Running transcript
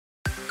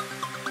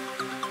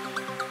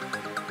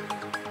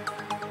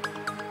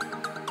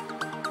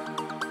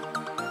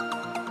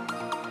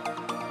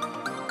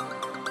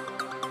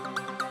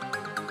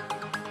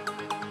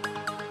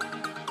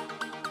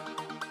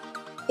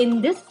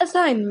In this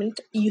assignment,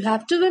 you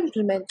have to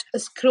implement a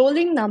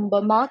scrolling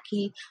number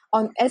marquee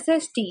on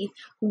SSD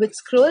with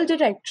scroll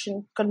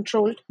direction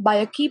controlled by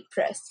a key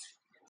press.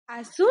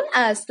 As soon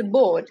as the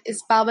board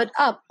is powered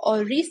up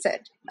or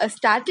reset, a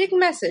static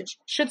message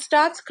should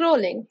start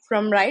scrolling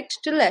from right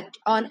to left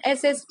on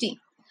SSD.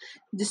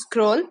 The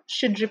scroll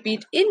should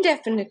repeat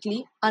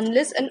indefinitely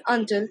unless and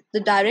until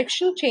the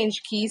direction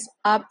change keys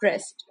are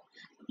pressed.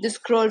 The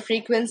scroll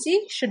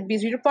frequency should be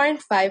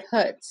 0.5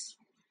 Hz.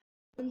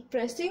 On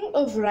pressing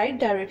of right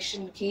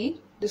direction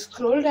key, the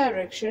scroll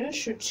direction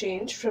should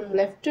change from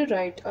left to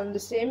right on the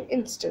same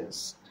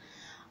instance.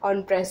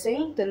 On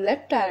pressing the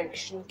left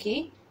direction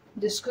key,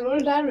 the scroll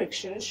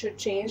direction should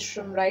change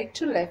from right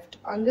to left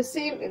on the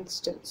same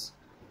instance.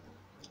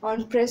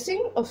 On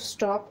pressing of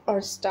stop or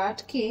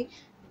start key,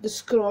 the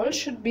scroll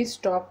should be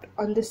stopped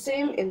on the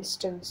same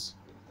instance.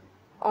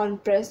 On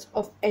press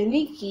of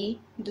any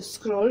key, the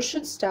scroll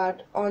should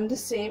start on the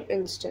same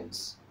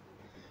instance.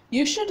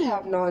 You should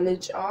have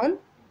knowledge on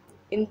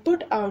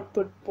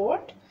input-output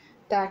port,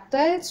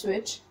 tactile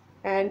switch,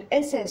 and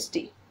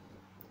SSD.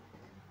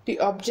 The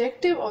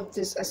objective of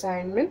this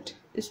assignment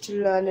is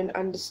to learn and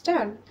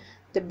understand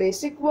the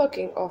basic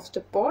working of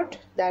the port,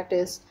 that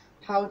is,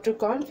 how to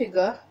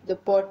configure the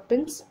port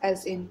pins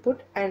as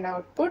input and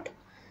output,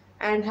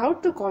 and how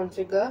to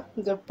configure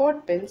the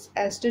port pins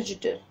as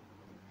digital.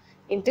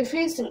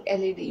 Interfacing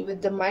LED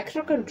with the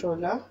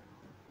microcontroller,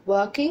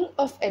 working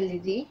of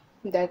LED,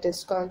 that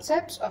is,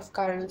 concepts of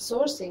current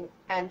sourcing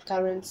and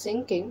current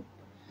sinking,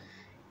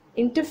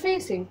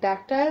 interfacing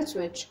tactile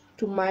switch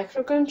to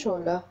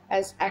microcontroller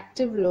as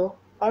active low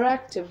or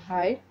active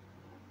high,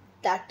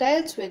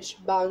 tactile switch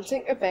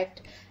bouncing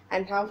effect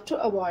and how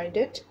to avoid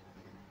it,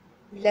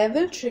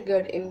 level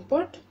triggered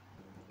input,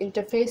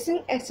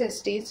 interfacing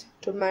SSDs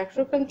to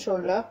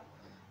microcontroller,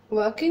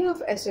 working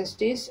of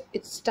SSDs,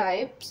 its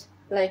types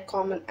like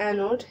common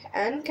anode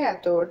and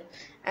cathode,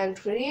 and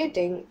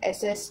creating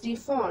SSD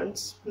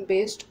fonts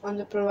based on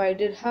the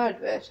provided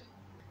hardware.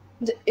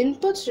 The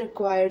inputs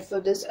required for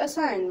this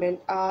assignment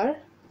are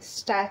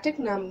static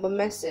number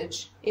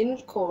message in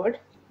code,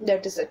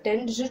 that is a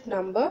 10-digit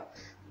number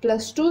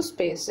plus 2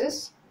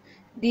 spaces,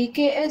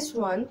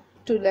 DKS1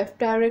 to left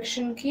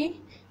direction key,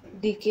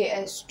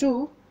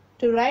 DKS2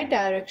 to right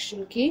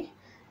direction key,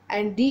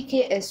 and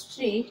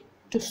DKS3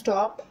 to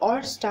stop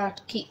or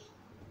start key.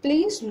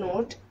 Please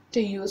note to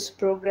use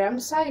program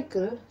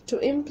cycle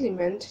to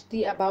implement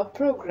the above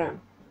program.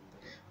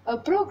 A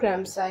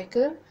program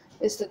cycle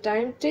is the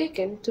time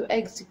taken to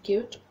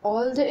execute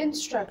all the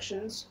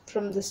instructions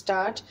from the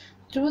start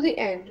to the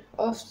end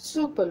of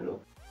super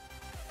loop.